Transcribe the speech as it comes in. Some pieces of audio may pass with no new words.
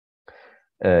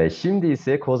Şimdi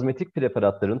ise kozmetik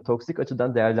preparatların toksik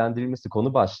açıdan değerlendirilmesi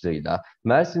konu başlığıyla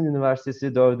Mersin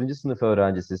Üniversitesi 4. sınıf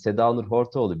öğrencisi Seda Nur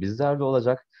HORTOOİLLU bizlerle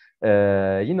olacak.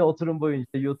 Yine oturum boyunca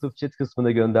YouTube chat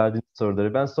kısmına gönderdiğiniz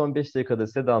soruları ben son 5 dakikada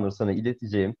Seda Nur sana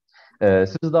ileteceğim.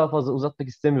 Sözü daha fazla uzatmak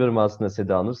istemiyorum aslında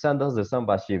Seda Nur. Sen de hazırsan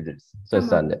başlayabiliriz. Söz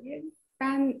sende. Tamamdır.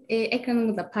 Ben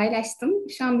ekranımı da paylaştım.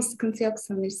 Şu an bir sıkıntı yok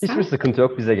Hiçbir sanırsam. sıkıntı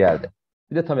yok, bize geldi.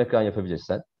 Bir de tam ekran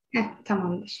yapabilirsen.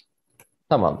 Tamamdır.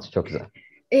 Tamamdır, çok güzel.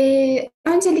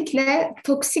 Öncelikle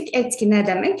toksik etki ne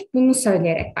demek? Bunu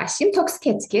söyleyerek başlayayım. Toksik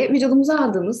etki, vücudumuza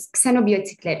aldığımız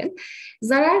ksenobiyotiklerin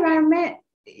zarar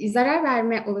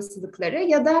verme olasılıkları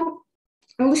ya da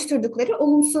oluşturdukları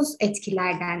olumsuz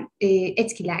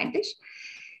etkilerdir.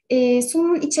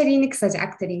 Sununun içeriğini kısaca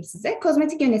aktarayım size.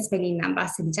 Kozmetik yönetmeliğinden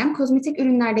bahsedeceğim. Kozmetik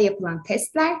ürünlerde yapılan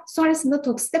testler, sonrasında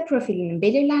toksite profilinin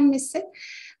belirlenmesi,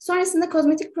 sonrasında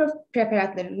kozmetik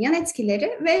preparatların yan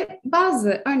etkileri ve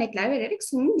bazı örnekler vererek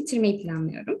sunumu bitirmeyi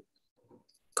planlıyorum.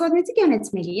 Kozmetik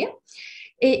yönetmeliği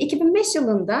 2005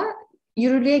 yılında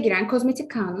yürürlüğe giren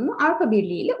kozmetik kanunu Avrupa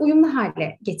Birliği ile uyumlu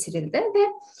hale getirildi ve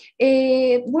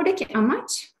buradaki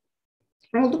amaç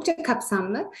oldukça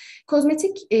kapsamlı.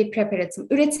 Kozmetik preparatın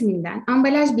üretiminden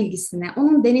ambalaj bilgisine,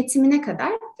 onun denetimine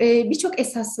kadar birçok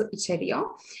esası içeriyor.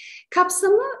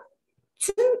 Kapsamı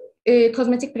tüm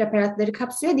kozmetik preparatları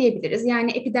kapsıyor diyebiliriz.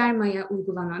 Yani epidermaya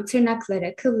uygulanan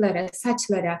tırnaklara, kıllara,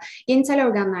 saçlara, genital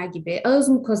organlar gibi ağız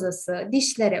mukozası,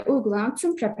 dişlere uygulanan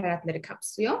tüm preparatları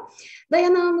kapsıyor.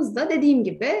 Dayanağımız da dediğim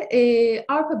gibi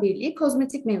Avrupa Birliği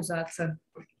kozmetik mevzuatına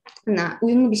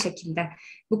uyumlu bir şekilde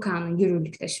bu kanun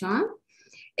yürürlükte şu an.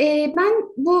 Ben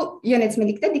bu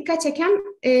yönetmelikte dikkat çeken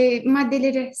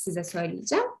maddeleri size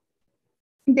söyleyeceğim.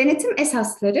 Denetim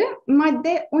esasları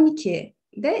madde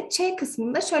 12'de Ç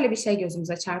kısmında şöyle bir şey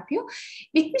gözümüze çarpıyor.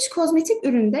 Bitmiş kozmetik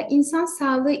üründe insan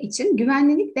sağlığı için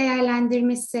güvenlilik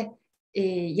değerlendirmesi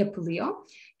yapılıyor.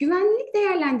 Güvenlilik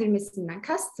değerlendirmesinden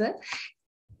kastı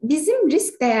bizim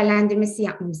risk değerlendirmesi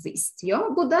yapmamızı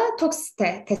istiyor. Bu da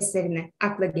toksite testlerini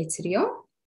akla getiriyor.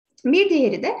 Bir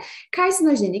diğeri de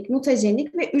karsinojenik,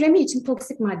 mutajenik ve üreme için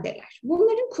toksik maddeler.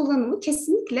 Bunların kullanımı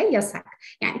kesinlikle yasak.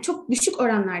 Yani çok düşük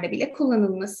oranlarda bile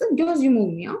kullanılması göz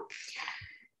yumulmuyor.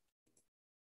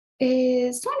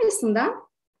 Sonrasında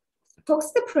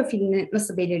toksite profilini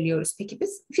nasıl belirliyoruz peki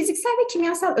biz? Fiziksel ve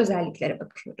kimyasal özelliklere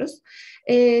bakıyoruz.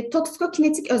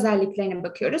 Toksikokinetik özelliklerine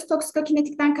bakıyoruz.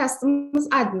 Toksikokinetikten kastımız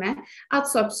adme,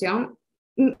 adsorpsiyon,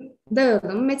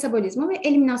 dağılım, metabolizma ve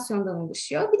eliminasyondan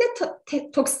oluşuyor. Bir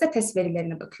de toksite test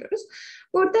verilerine bakıyoruz.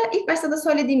 Burada ilk başta da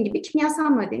söylediğim gibi kimyasal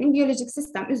maddenin biyolojik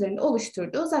sistem üzerinde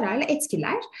oluşturduğu zararlı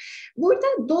etkiler.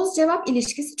 Burada doz-cevap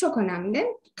ilişkisi çok önemli.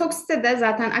 Toksite de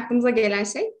zaten aklımıza gelen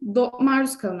şey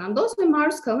maruz kalınan doz ve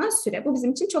maruz kalınan süre. Bu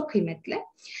bizim için çok kıymetli.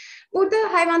 Burada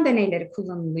hayvan deneyleri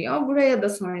kullanılıyor. Buraya da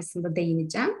sonrasında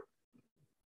değineceğim.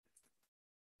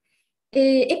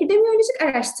 Epidemiyolojik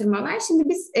araştırmalar, şimdi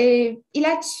biz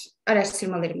ilaç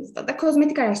araştırmalarımızda da,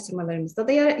 kozmetik araştırmalarımızda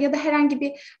da ya da herhangi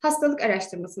bir hastalık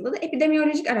araştırmasında da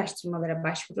epidemiyolojik araştırmalara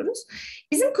başvururuz.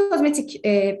 Bizim kozmetik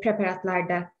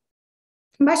preparatlarda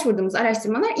başvurduğumuz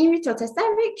araştırmalar in vitro testler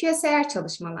ve QSR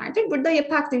çalışmalardır. Burada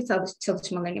yapı aktivite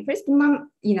çalışmalarını yaparız.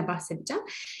 Bundan yine bahsedeceğim.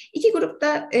 İki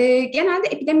grupta genelde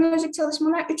epidemiyolojik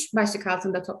çalışmalar 3 başlık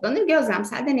altında toplanır.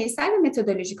 Gözlemsel, deneysel ve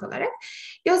metodolojik olarak.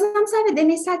 Gözlemsel ve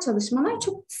deneysel çalışmalar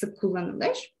çok sık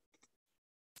kullanılır.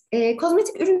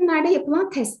 Kozmetik ürünlerde yapılan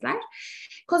testler.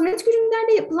 Kozmetik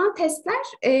ürünlerde yapılan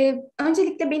testler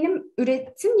öncelikle benim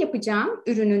üretim yapacağım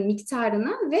ürünün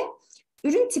miktarına ve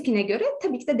ürün tipine göre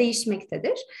tabii ki de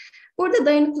değişmektedir. Burada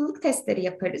dayanıklılık testleri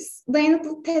yaparız.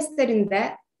 Dayanıklılık testlerinde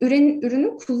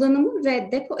ürünün kullanımı ve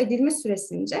depo edilme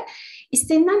süresince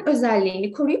istenilen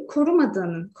özelliğini koruyup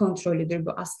korumadığının kontrolüdür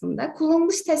bu aslında.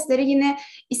 Kullanılış testleri yine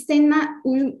istenilen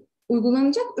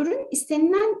uygulanacak ürün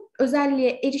istenilen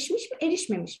özelliğe erişmiş mi,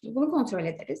 erişmemiş mi? Bunu kontrol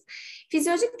ederiz.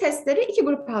 Fizyolojik testleri iki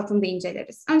grup altında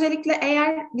inceleriz. Öncelikle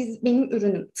eğer benim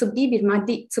ürünüm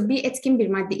tıbbi etkin bir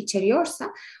madde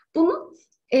içeriyorsa bunu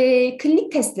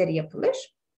klinik testleri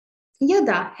yapılır. Ya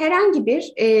da herhangi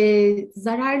bir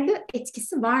zararlı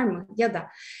etkisi var mı? Ya da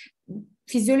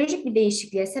fizyolojik bir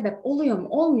değişikliğe sebep oluyor mu,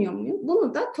 olmuyor mu?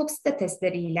 Bunu da toksite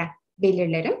testleriyle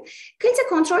belirlerim. Kalite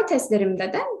kontrol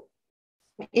testlerimde de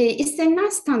istenilen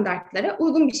standartlara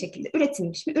uygun bir şekilde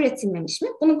üretilmiş mi, üretilmemiş mi?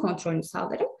 Bunun kontrolünü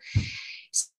sağlarım.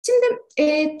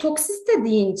 Şimdi toksite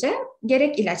deyince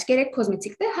gerek ilaç, gerek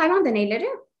kozmetikte hayvan deneyleri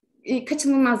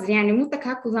kaçınılmazdır. Yani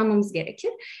mutlaka kullanmamız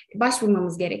gerekir,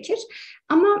 başvurmamız gerekir.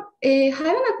 Ama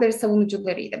hayvan hakları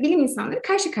savunucularıyla bilim insanları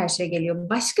karşı karşıya geliyor.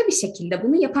 Başka bir şekilde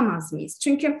bunu yapamaz mıyız?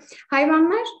 Çünkü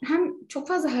hayvanlar hem çok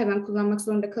fazla hayvan kullanmak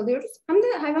zorunda kalıyoruz hem de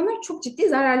hayvanlar çok ciddi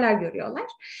zararlar görüyorlar.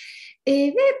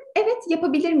 Ve evet,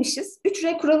 yapabilirmişiz.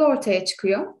 3R kuralı ortaya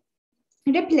çıkıyor.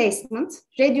 Replacement,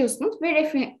 reducement ve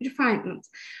refinement.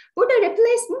 Burada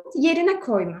replacement yerine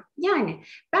koyma. Yani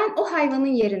ben o hayvanın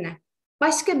yerine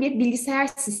başka bir bilgisayar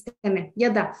sistemi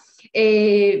ya da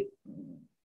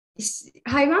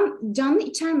hayvan canlı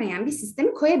içermeyen bir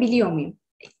sistemi koyabiliyor muyum?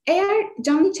 Eğer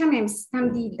canlı içermeyen bir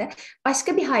sistem değil de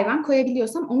başka bir hayvan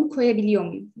koyabiliyorsam onu koyabiliyor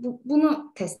muyum?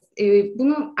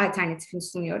 Bunu alternatifini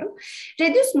sunuyorum.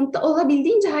 Reducement'ta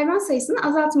olabildiğince hayvan sayısını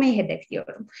azaltmayı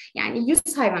hedefliyorum. Yani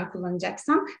 100 hayvan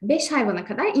kullanacaksam 5 hayvana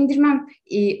kadar indirmem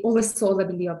olası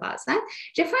olabiliyor bazen.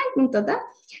 Refinement'ta da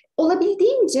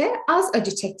olabildiğince az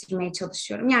acı çektirmeye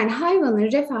çalışıyorum. Yani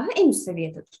hayvanın refahı en üst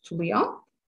seviyede tutuluyor.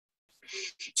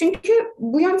 Çünkü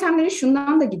bu yöntemlere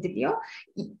şundan da gidiliyor.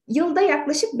 Yılda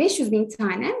yaklaşık 500 bin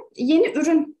tane yeni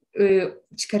ürün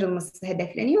çıkarılması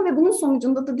hedefleniyor ve bunun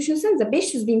sonucunda da düşünsenize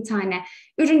 500 bin tane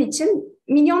ürün için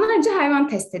milyonlarca hayvan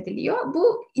test ediliyor.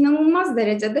 Bu inanılmaz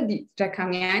derecede bir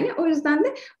rakam yani. O yüzden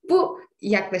de bu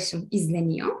yaklaşım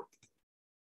izleniyor.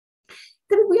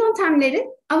 Tabii bu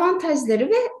yöntemlerin avantajları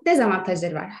ve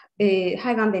dezavantajları var.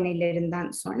 Hayvan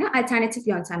deneylerinden sonra alternatif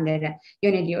yöntemlere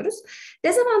yöneliyoruz.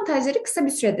 Dezavantajları kısa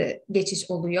bir sürede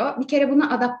geçiş oluyor. Bir kere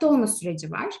buna adapte olma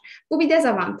süreci var. Bu bir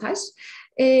dezavantaj.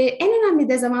 En önemli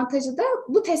dezavantajı da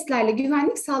bu testlerle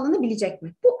güvenlik sağlanabilecek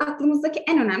mi? Bu aklımızdaki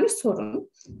en önemli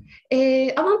sorun.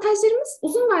 Avantajlarımız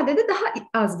uzun vadede daha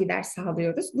az gider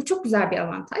sağlıyoruz. Bu çok güzel bir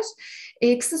avantaj.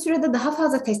 Kısa sürede daha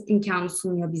fazla test imkanı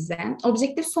sunuyor bize.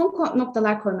 Objektif son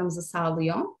noktalar koymamızı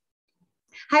sağlıyor.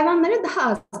 Hayvanlara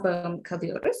daha az bağımlı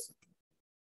kalıyoruz.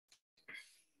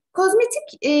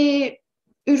 Kozmetik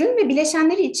ürün ve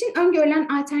bileşenleri için öngörülen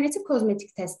alternatif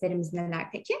kozmetik testlerimiz neler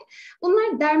peki?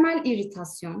 Bunlar dermal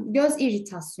iritasyon, göz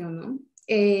iritasyonu,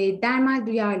 dermal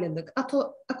duyarlılık,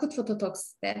 akut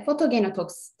fototoksite,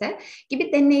 fotogenotoksite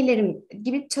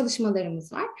gibi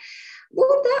çalışmalarımız var.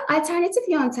 Burada alternatif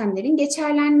yöntemlerin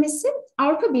geçerlenmesi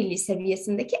Avrupa Birliği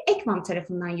seviyesindeki ECVAM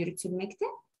tarafından yürütülmekte.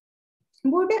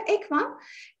 Burada ECVAM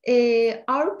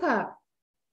Avrupa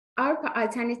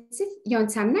Alternatif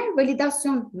Yöntemler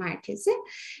Validasyon Merkezi.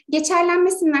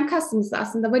 Geçerlenmesinden kastımız da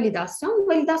aslında validasyon.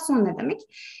 Validasyon ne demek?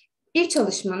 Bir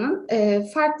çalışmanın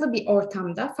farklı bir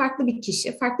ortamda, farklı bir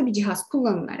kişi, farklı bir cihaz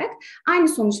kullanılarak aynı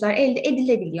sonuçlar elde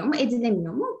edilebiliyor mu,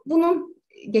 edilemiyor mu? Bunun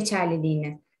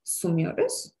geçerliliğini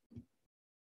sunuyoruz.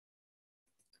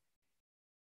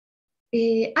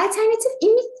 Alternatif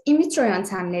in vitro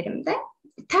yöntemlerimde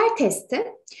ter testi,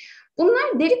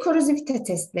 bunlar deri korozivite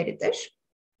testleridir.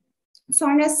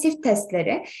 Sonra SIF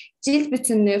testleri, cilt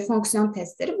bütünlüğü fonksiyon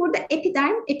testleri. Burada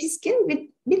epiderm, episkin ve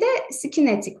bir de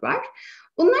skinetik var.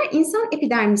 Bunlar insan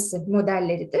epidermisi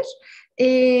modelleridir.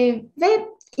 Ve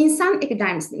insan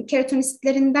epidermisinin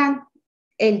keratonisitlerinden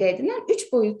elde edilen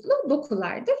 3 boyutlu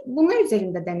dokulardır. Bunlar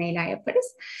üzerinde deneyler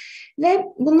yaparız. Ve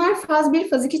bunlar faz 1,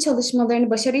 faz 2 çalışmalarını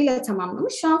başarıyla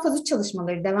tamamlamış. Şu an faz 3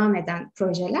 çalışmaları devam eden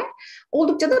projeler.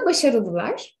 Oldukça da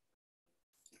başarılılar.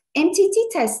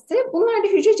 MTT testi, bunlar da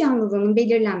hücre canlılığının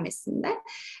belirlenmesinde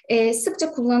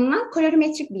sıkça kullanılan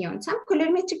kolorimetrik bir yöntem.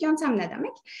 Kolorimetrik yöntem ne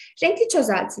demek? Renkli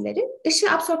çözeltilerin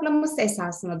ışığı absorplaması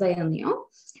esasına dayanıyor.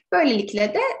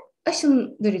 Böylelikle de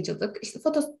aşındırıcılık, işte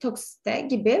fototoksite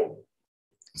gibi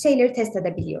şeyleri test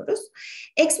edebiliyoruz.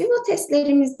 Ex vivo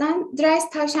testlerimizden Dries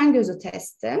tavşan gözü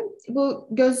testi, bu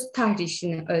göz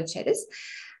tahrişini ölçeriz.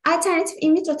 Alternatif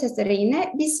in vitro testlere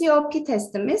yine BCOP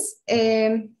testimiz,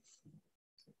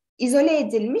 izole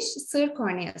edilmiş sığır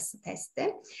korneası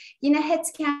testi. Yine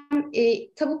HETCAM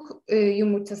tavuk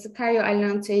yumurtası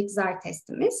karyoallantoik zar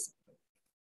testimiz.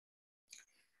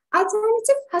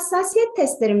 Alternatif hassasiyet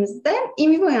testlerimizde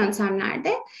in vivo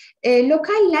yöntemlerde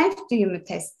lokal lenf düğümü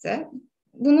testi.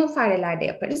 Bunu farelerde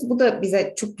yaparız. Bu da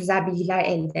bize çok güzel bilgiler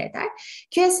elde eder.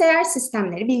 QSR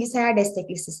sistemleri, bilgisayar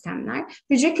destekli sistemler,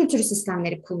 hücre kültürü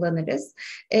sistemleri kullanırız.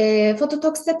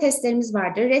 Fototoksite testlerimiz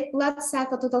vardır. Red Blood Cell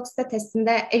fototoksite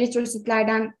testinde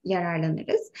eritrositlerden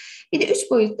yararlanırız. Bir de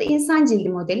 3 boyutlu insan cildi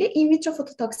modeli in vitro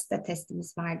fototoksite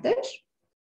testimiz vardır.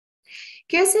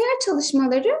 QSR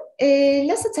çalışmaları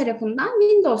LASA tarafından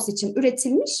Windows için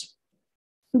üretilmiş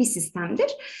bir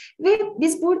sistemdir. Ve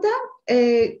biz burada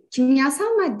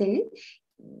kimyasal maddenin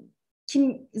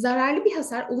zararlı bir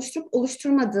hasar oluşturup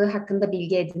oluşturmadığı hakkında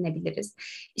bilgi edinebiliriz.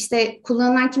 İşte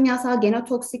kullanılan kimyasal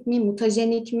genotoksik mi,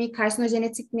 mutajenik mi,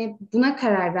 karsinojenetik mi, buna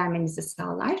karar vermemizi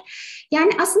sağlar.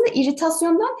 Yani aslında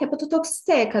iritasyondan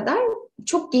hepatotoksiteye kadar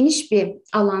çok geniş bir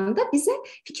alanda bize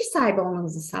fikir sahibi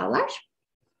olmamızı sağlar.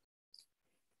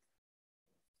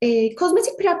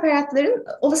 Kozmetik preparatların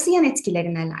olası yan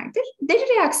etkileri nelerdir?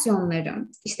 Deri reaksiyonları,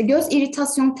 işte göz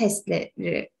iritasyon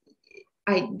testleri,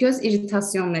 göz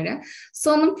iritasyonları,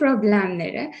 solunum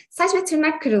problemleri, saç ve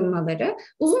tırnak kırılmaları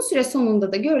uzun süre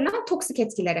sonunda da görülen toksik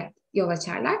etkilere yol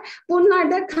açarlar.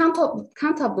 Bunlarda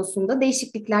kan tablosunda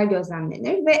değişiklikler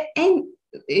gözlemlenir ve en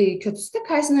kötüsü de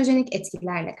karsinojenik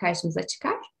etkilerle karşımıza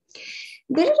çıkar.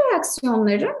 Deri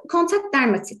reaksiyonları kontak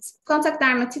dermatit. Kontak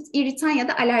dermatit iritan ya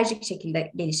da alerjik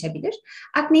şekilde gelişebilir.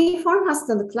 Akneiform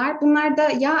hastalıklar, bunlar da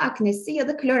yağ aknesi ya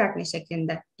da klor akne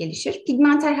şeklinde gelişir.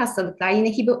 Pigmenter hastalıklar,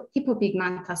 yine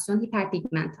hipopigmentasyon,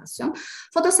 hiperpigmentasyon.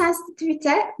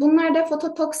 Fotosensitivite, bunlar da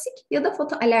fototoksik ya da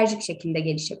fotoalerjik şekilde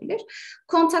gelişebilir.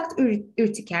 Kontakt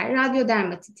ürtiker,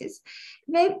 radyodermatitis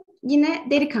ve yine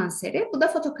deri kanseri, bu da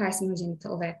fotokarsinojenite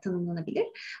olarak tanımlanabilir.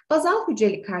 Bazal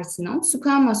hücreli karsinom,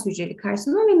 squamous hücreli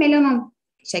karsinom ve melanom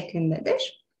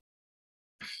şeklindedir.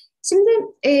 Şimdi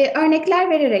örnekler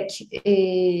vererek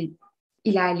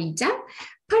ilerleyeceğim.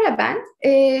 Paraben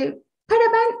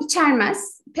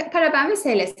içermez. Paraben ve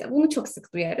SLS, bunu çok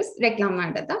sık duyarız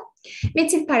reklamlarda da.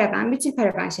 Metil paraben, bütil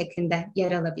paraben şeklinde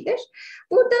yer alabilir.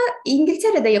 Burada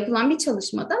İngiltere'de yapılan bir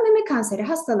çalışmada meme kanseri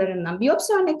hastalarından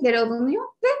biyopsi örnekleri alınıyor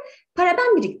ve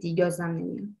paraben biriktiği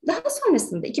gözlemleniyor. Daha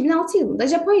sonrasında 2006 yılında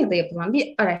Japonya'da yapılan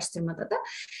bir araştırmada da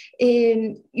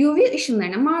UV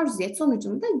ışınlarına maruziyet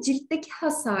sonucunda ciltteki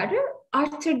hasarı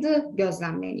artırdığı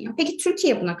gözlemleniyor. Peki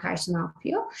Türkiye buna karşı ne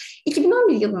yapıyor?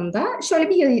 2011 yılında şöyle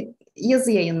bir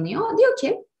yazı yayınlıyor. Diyor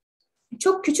ki,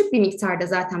 çok küçük bir miktarda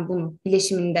zaten bunu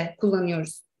bileşiminde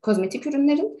kullanıyoruz kozmetik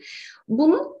ürünlerin.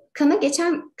 Bunun kana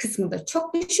geçen kısmı da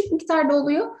çok düşük miktarda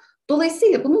oluyor.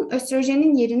 Dolayısıyla bunun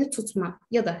östrojenin yerini tutma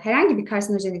ya da herhangi bir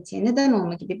karsinojeniteye neden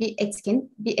olma gibi bir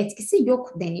etkisi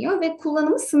yok deniyor ve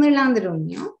kullanımı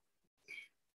sınırlandırılmıyor.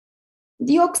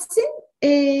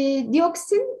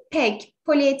 Dioksin, PEG,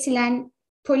 polietilen,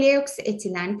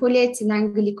 polioksietilen,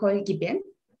 polietilen glikol gibi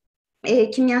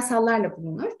kimyasallarla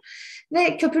bulunur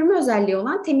ve köpürme özelliği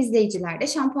olan temizleyicilerde,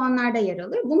 şampuanlarda yer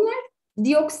alır. Bunlar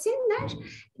dioksinler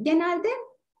genelde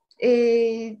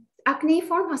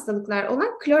akneiform hastalıklar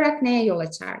olan klorakneye yol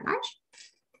açarlar.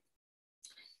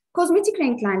 Kozmetik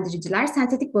renklendiriciler,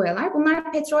 sentetik boyalar,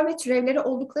 bunlar petrol ve türevleri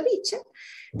oldukları için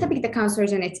tabii ki de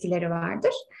kanserojen etkileri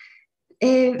vardır.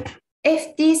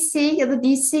 FDC ya da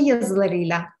DC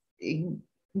yazılarıyla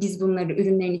biz bunları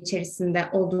ürünlerin içerisinde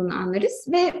olduğunu anlarız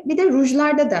ve bir de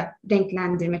rujlarda da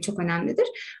renklendirme çok önemlidir.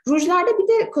 Rujlarda bir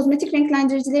de kozmetik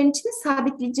renklendiricilerin içinde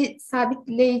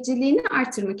sabitleyiciliğini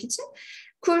artırmak için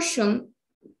kurşun,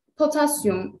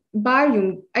 potasyum,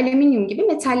 baryum, alüminyum gibi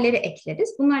metalleri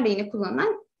ekleriz. Bunlar da yine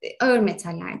kullanılan ağır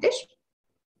metallerdir.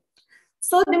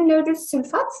 Sodyum lorür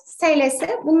sülfat, SLS,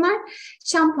 bunlar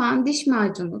şampuan, diş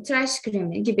macunu, tıraş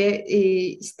kremi gibi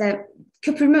işte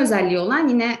köpürme özelliği olan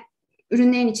yine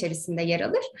ürünlerin içerisinde yer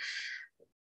alır.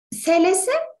 SLS,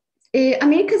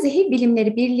 Amerika Zehir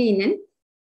Bilimleri Birliği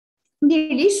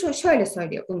şöyle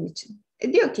söylüyor bunun için.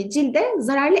 Diyor ki cilde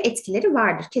zararlı etkileri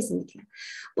vardır kesinlikle.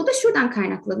 Bu da şuradan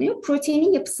kaynaklanıyor.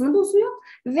 Proteinin yapısını bozuyor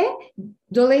ve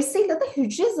dolayısıyla da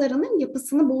hücre zarının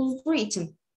yapısını bozduğu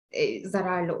için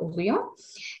zararlı oluyor.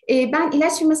 Ben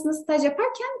ilaç firmasında staj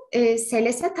yaparken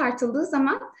SLS tartıldığı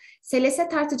zaman SLS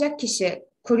tartacak kişi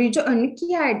koruyucu önlük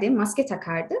giyerdi, maske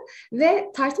takardı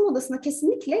ve tartım odasına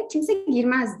kesinlikle kimse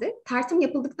girmezdi. Tartım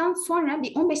yapıldıktan sonra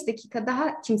bir 15 dakika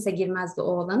daha kimse girmezdi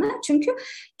o alana. Çünkü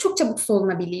çok çabuk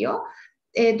solunabiliyor.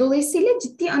 Dolayısıyla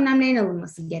ciddi önlemlerin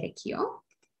alınması gerekiyor.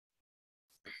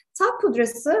 Talk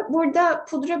pudrası, burada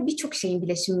pudra birçok şeyin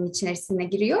bileşiminin içerisine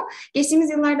giriyor.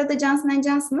 Geçtiğimiz yıllarda da Johnson &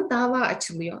 Johnson'a dava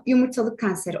açılıyor. Yumurtalık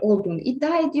kanseri olduğunu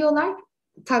iddia ediyorlar.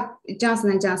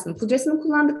 Johnson & Johnson'ın pudrasını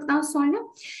kullandıktan sonra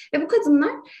ve bu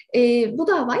kadınlar bu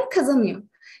davayı kazanıyor.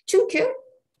 Çünkü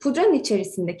pudranın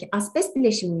içerisindeki asbest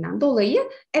bileşiminden dolayı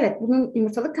evet bunun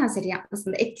yumurtalık kanseri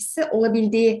yapmasında etkisi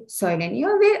olabildiği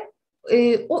söyleniyor ve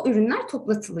o ürünler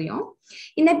toplatılıyor.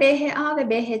 Yine BHA ve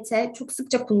BHT çok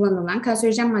sıkça kullanılan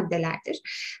kanserojen maddelerdir.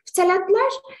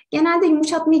 Ftalatlar genelde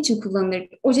yumuşatma için kullanılır.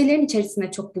 Ojelerin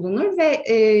içerisinde çok bulunur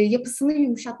ve yapısını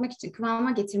yumuşatmak için,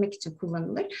 kıvama getirmek için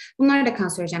kullanılır. Bunlar da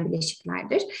kanserojen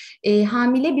bileşiklerdir.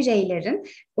 Hamile bireylerin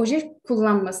oje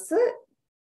kullanması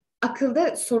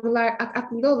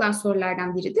aklında olan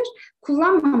sorulardan biridir.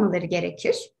 Kullanmamaları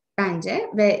gerekir bence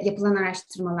ve yapılan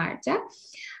araştırmalarca.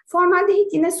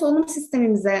 Formaldehit yine solunum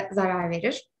sistemimize zarar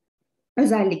verir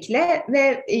özellikle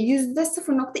ve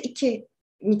 %0,2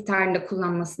 miktarında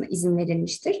kullanmasına izin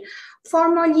verilmiştir.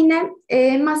 Formol yine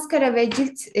maskara ve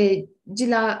cilt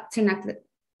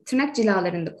tırnak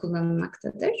cilalarında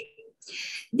kullanılmaktadır.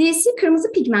 DC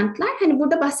kırmızı pigmentler, hani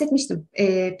burada bahsetmiştim,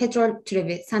 petrol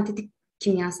türevi sentetik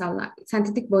kimyasallar,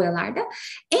 sentetik boyalarda.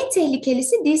 En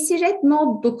tehlikelisi DC Red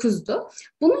No 9'du.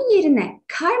 Bunun yerine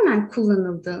Carmen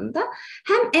kullanıldığında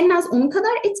hem en az onun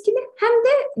kadar etkili hem de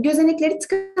gözenekleri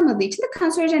tıkamadığı için de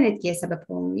kanserojen etkiye sebep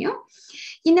olmuyor.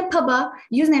 Yine PABA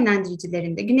yüz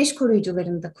nemlendiricilerinde, güneş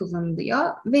koruyucularında kullanılıyor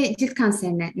ve cilt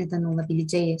kanserine neden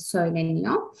olabileceği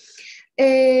söyleniyor.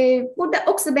 Burada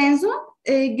oksibenzon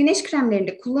güneş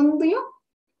kremlerinde kullanılıyor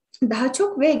daha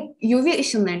çok ve UV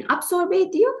ışınlarını absorbe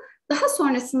ediyor. Daha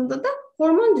sonrasında da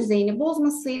hormon düzeyini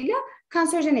bozmasıyla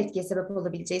kanserojen etkiye sebep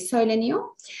olabileceği söyleniyor.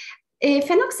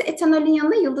 Fenoksietanolün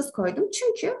yanına yıldız koydum.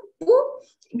 Çünkü bu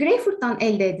greyfurttan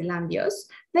elde edilen bir öz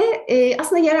ve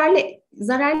aslında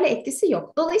zararlı etkisi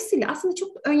yok. Dolayısıyla aslında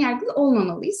çok önyargılı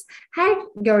olmamalıyız. Her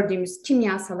gördüğümüz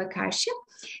kimyasala karşı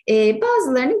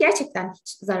bazılarının gerçekten hiç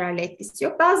zararlı etkisi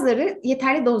yok. Bazıları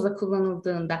yeterli dozda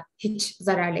kullanıldığında hiç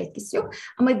zararlı etkisi yok.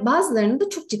 Ama bazılarının da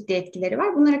çok ciddi etkileri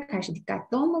var. Bunlara karşı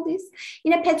dikkatli olmalıyız.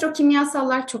 Yine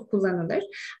petrokimyasallar çok kullanılır.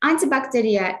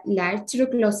 Antibakteriyeller,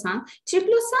 triklosan.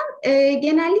 Triklosan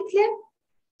genellikle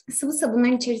sıvı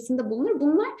sabunların içerisinde bulunur.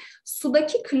 Bunlar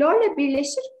sudaki klorla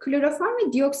birleşir, kloroform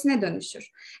ve dioksine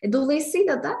dönüşür.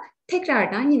 Dolayısıyla da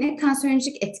tekrardan yine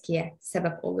kanserojenik etkiye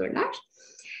sebep olurlar.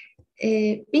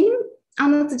 Benim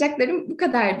anlatacaklarım bu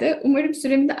kadardı. Umarım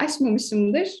süremi de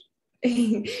aşmamışımdır.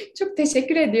 Çok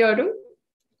teşekkür ediyorum.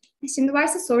 Şimdi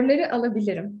varsa soruları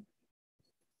alabilirim.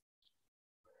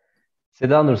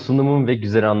 Seda Nur, sunumun ve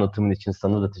güzel anlatımın için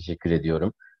sana da teşekkür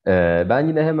ediyorum. Ben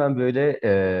yine hemen böyle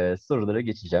sorulara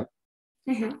geçeceğim.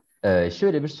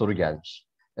 Şöyle bir soru gelmiş.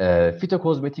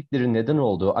 Fitokozmetiklerin neden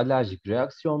olduğu alerjik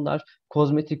reaksiyonlar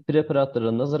kozmetik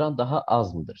preparatlara nazaran daha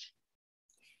az mıdır?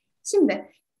 Şimdi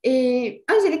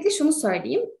öncelikle şunu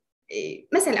söyleyeyim.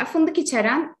 Mesela fındık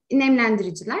içeren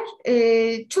nemlendiriciler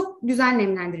çok güzel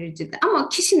nemlendiricidir. Ama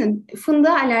kişinin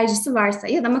fındığa alerjisi varsa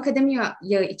ya da makadamya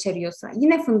yağı içeriyorsa,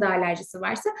 yine fındığa alerjisi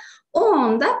varsa o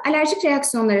anda alerjik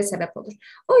reaksiyonlara sebep olur.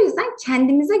 O yüzden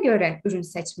kendimize göre ürün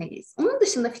seçmeliyiz. Onun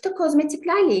dışında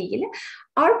fitokozmetiklerle ilgili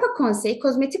Avrupa Konseyi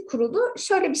Kozmetik Kurulu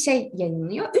şöyle bir şey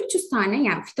yayınlıyor. 300 tane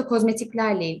yani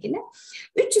fitokozmetiklerle ilgili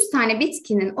 300 tane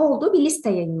bitkinin olduğu bir liste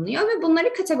yayınlıyor ve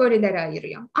bunları kategorilere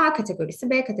ayırıyor. A kategorisi,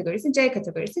 B kategorisi, C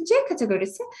kategorisi. C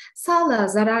kategorisi sağlığa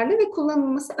zararlı ve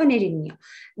kullanılması önerilmiyor.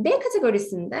 B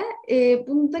kategorisinde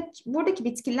buradaki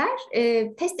bitkiler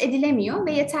test edilemiyor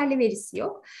ve yeterli verisi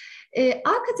yok.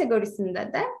 A kategorisinde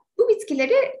de bu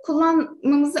bitkileri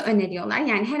kullanmamızı öneriyorlar.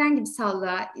 Yani herhangi bir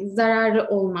sağlığa zararı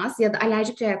olmaz ya da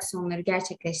alerjik reaksiyonları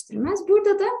gerçekleştirmez.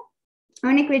 Burada da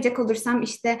örnek verecek olursam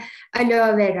işte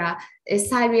aloe vera,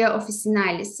 salvia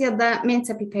officinalis ya da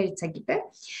mentha piperita gibi.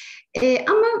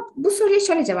 Ama bu soruya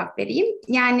şöyle cevap vereyim.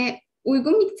 Yani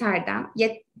uygun miktarda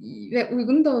ve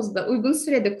uygun dozda, uygun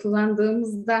sürede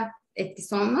kullandığımızda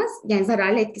etkisi olmaz. Yani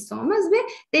zararlı etkisi olmaz ve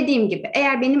dediğim gibi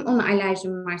eğer benim ona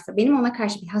alerjim varsa, benim ona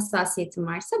karşı bir hassasiyetim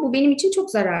varsa bu benim için çok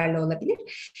zararlı olabilir.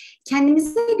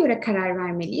 Kendimize göre karar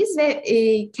vermeliyiz ve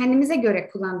kendimize göre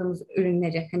kullandığımız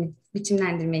ürünleri hani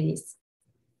biçimlendirmeliyiz.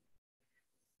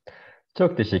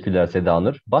 Çok teşekkürler Seda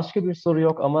Nur. Başka bir soru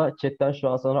yok ama chatten şu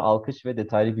an sana alkış ve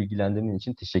detaylı bilgilendirmen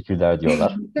için teşekkürler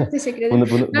diyorlar. Çok teşekkür ederim.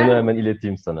 Bunu hemen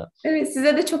ileteyim sana. Evet,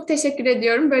 size de çok teşekkür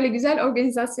ediyorum. Böyle güzel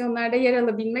organizasyonlarda yer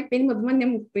alabilmek benim adıma ne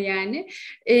mutlu yani.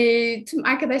 Tüm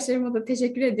arkadaşlarıma da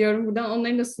teşekkür ediyorum. Buradan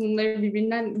onların da sunumları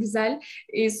birbirinden güzel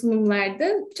sunumlardı.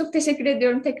 Çok teşekkür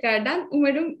ediyorum tekrardan.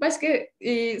 Umarım başka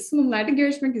sunumlarda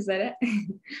görüşmek üzere.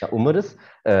 Ya umarız.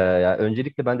 Ya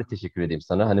öncelikle ben de teşekkür edeyim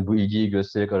sana. Hani bu ilgiyi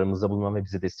göstererek aramızda bulunman ve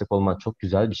bize destek olman çok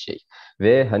güzel bir şey.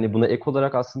 Ve hani buna ek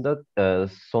olarak aslında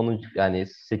yani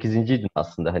 8.'ydin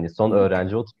aslında hani son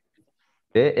öğrenci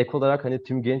ve ek olarak hani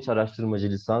tüm genç araştırmacı,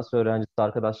 lisans öğrencisi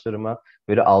arkadaşlarıma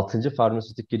böyle 6.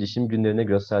 Farmasötik Gelişim Günlerine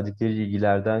gösterdikleri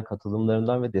ilgilerden,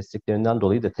 katılımlarından ve desteklerinden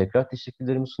dolayı da tekrar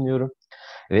teşekkürlerimi sunuyorum.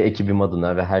 Ve ekibim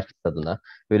adına ve herkes adına.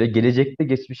 Böyle gelecekte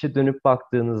geçmişe dönüp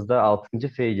baktığınızda 6.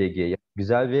 FGG'yi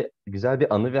güzel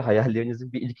bir anı ve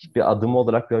hayallerinizin bir adımı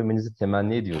olarak görmenizi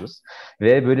temenni ediyoruz.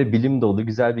 Ve böyle bilim dolu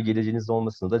güzel bir geleceğiniz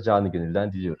olmasını da canı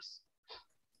gönülden diliyoruz.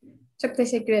 Çok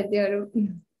teşekkür ediyorum.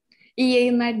 İyi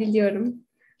yayınlar diliyorum.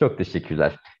 Çok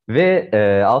teşekkürler. Ve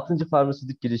 6.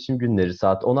 Farmasötik Gelişim Günleri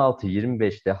saat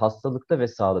 16:25'te hastalıkta ve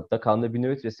sağlıkta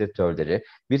kannabinoid reseptörleri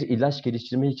bir ilaç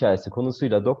geliştirme hikayesi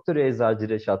konusuyla Doktor Eczacı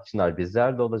Reşat Çınar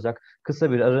bizlerle olacak.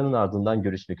 Kısa bir aranın ardından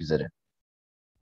görüşmek üzere.